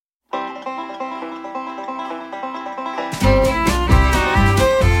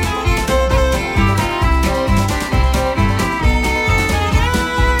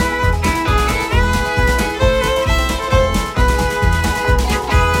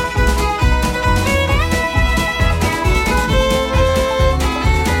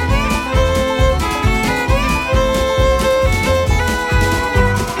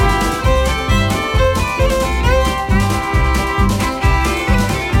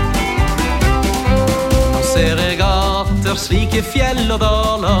under slike fjell og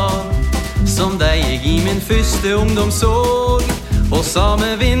daler, som deg jeg i min første ungdom såg. Og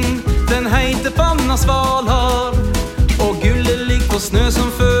same vind, den heite panna svalar, og gullet ligger på snø som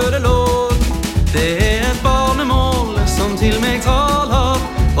føre låg. Det et barnemål som til meg taler,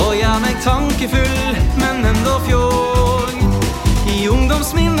 og gjør meg tankefull, men enda fjåg. I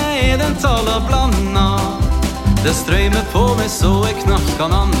ungdomsminnet den taler blanda, det strøymer på meg så jeg knapt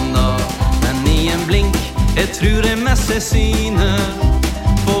kan anda. Men i en blink, jeg tror jeg mest syne,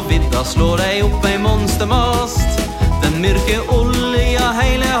 på vidda slår jeg opp ei monstermast. Den mørke olja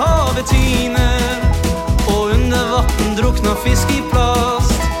hele havet tyner, og under vatten drukner fisk i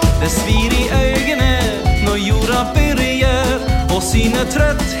plast. Det svir i øynene når jorda byrjer, og syner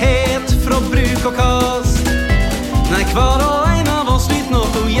trøtthet fra bruk og kast. Nei, hver og en av oss lyt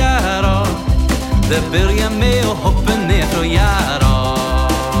noe gjøre, det byrjer med å hoppe ned fra gjerda.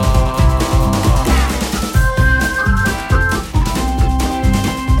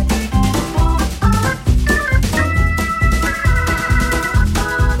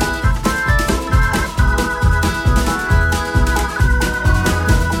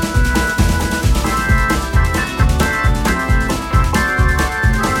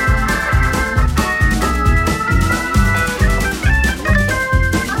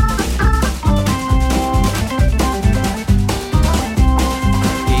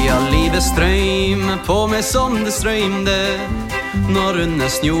 Strøm på meg som det strømde, når under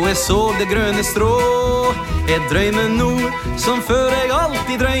snø jeg så det grønne strå. Jeg drømmer nå som før jeg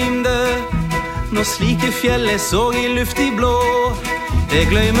alltid drømde, når slike fjell jeg så i luft i blå. Jeg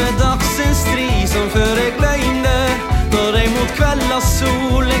glemmer dagsens strid som før jeg glemte, når jeg mot kveldas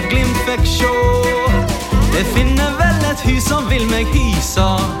sol jeg glimt fikk sjå. Jeg finner vel et hus som vil meg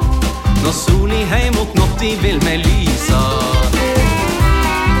hysa, når sol i hei mot natt i vil meg lysa.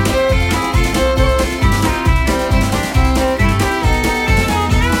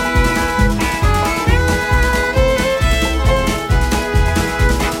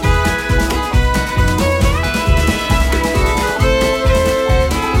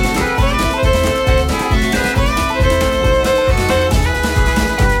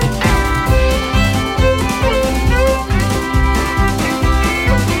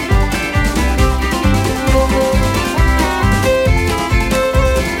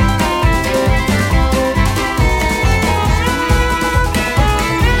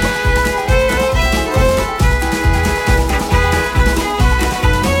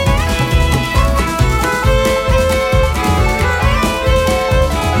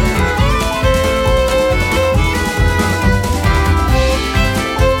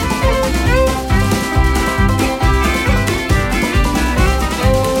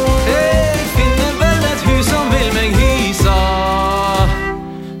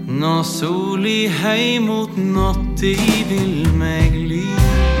 Sol i hei mot natt, de vil meg lyse.